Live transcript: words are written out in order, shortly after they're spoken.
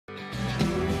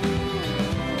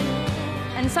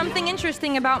something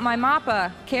interesting about my mappa,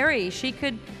 Carrie, she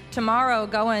could tomorrow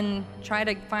go and try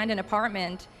to find an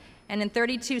apartment, and in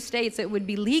 32 states it would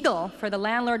be legal for the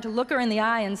landlord to look her in the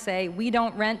eye and say, we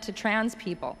don't rent to trans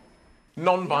people.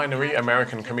 Non-binary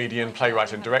American comedian,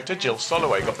 playwright and director Jill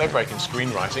Soloway got their break in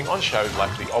screenwriting on shows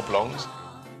like The Oblongs,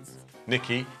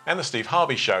 Nikki and The Steve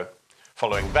Harvey Show.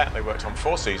 Following that, they worked on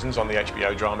 4 seasons on the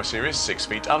HBO drama series 6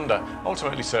 Feet Under,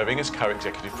 ultimately serving as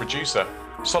co-executive producer.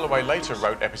 Soloway later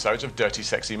wrote episodes of Dirty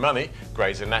Sexy Money,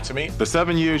 Grey's Anatomy, The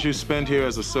 7 years you spend here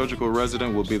as a surgical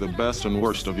resident will be the best and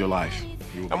worst of your life.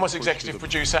 And was executive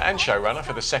producer and showrunner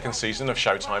for the 2nd season of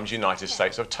Showtime's United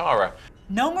States of Tara.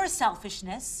 No more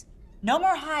selfishness, no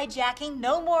more hijacking,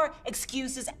 no more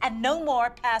excuses, and no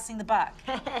more passing the buck.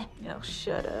 No,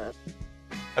 shut up.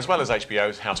 As well as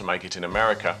HBO's How to Make It in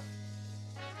America.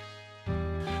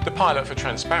 The pilot for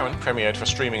Transparent premiered for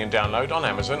streaming and download on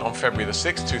Amazon on February the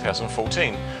 6th,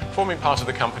 2014, forming part of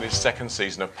the company's 2nd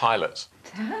season of pilots.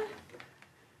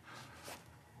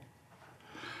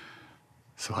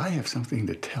 So I have something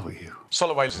to tell you.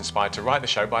 Soloway was inspired to write the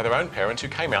show by their own parent who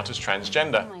came out as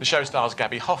transgender. The show stars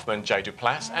Gabby Hoffman, Jay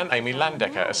Duplass and Amy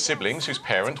Landecker as siblings whose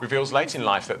parent reveals late in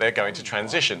life that they're going to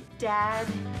transition. Dad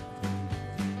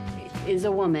is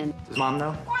a woman. Mom, though?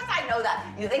 Of course I know that.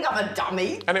 You think I'm a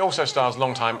dummy? And it also stars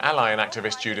longtime ally and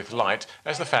activist Judith Light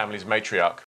as the family's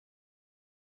matriarch.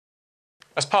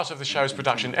 As part of the show's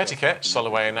production etiquette,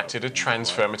 Soloway enacted a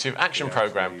transformative action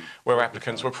program where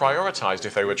applicants were prioritised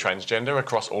if they were transgender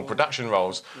across all production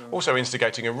roles, also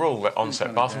instigating a rule that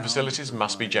on-set bathroom facilities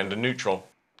must be gender neutral.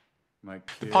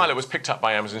 The pilot was picked up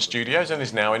by Amazon Studios and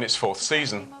is now in its 4th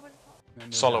season.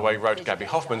 Soloway wrote Gabby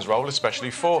Hoffman's role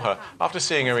especially for her after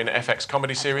seeing her in FX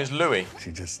comedy series Louie.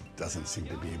 She just doesn't seem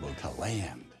to be able to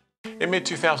land. In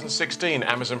mid-2016,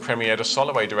 Amazon premiered a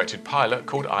Soloway-directed pilot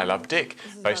called I Love Dick,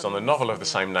 based on the novel of the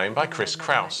same name by Chris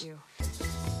Kraus.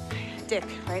 Dick,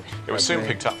 right? It was soon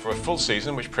picked up for a full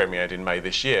season, which premiered in May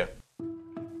this year.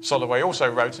 Soloway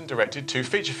also wrote and directed 2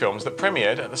 feature films that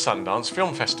premiered at the Sundance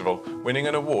Film Festival, winning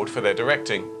an award for their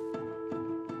directing.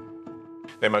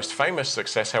 Their most famous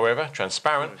success, however,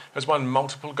 Transparent, has won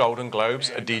multiple Golden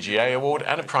Globes, a DGA Award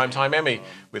and a Primetime Emmy,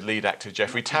 with lead actor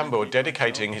Jeffrey Tambor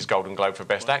dedicating his Golden Globe for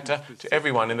Best Actor to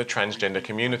everyone in the transgender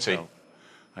community.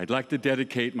 I'd like to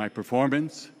dedicate my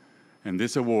performance and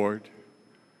this award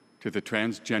to the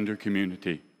transgender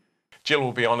community. Jill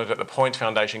will be honoured at the Point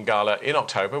Foundation Gala in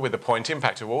October with the Point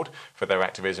Impact Award for their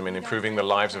activism in improving the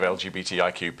lives of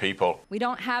LGBTIQ people. We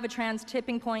don't have a trans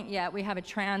tipping point yet, we have a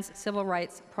trans civil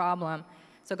rights problem.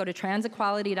 So go to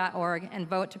transequality.org and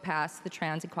vote to pass the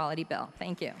Trans Equality Bill.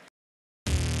 Thank you.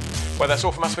 Well, that's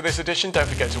all from us for this edition. Don't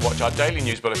forget to watch our daily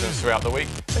news bulletins throughout the week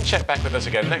and check back with us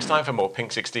again next time for more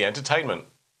Pinksixty Entertainment.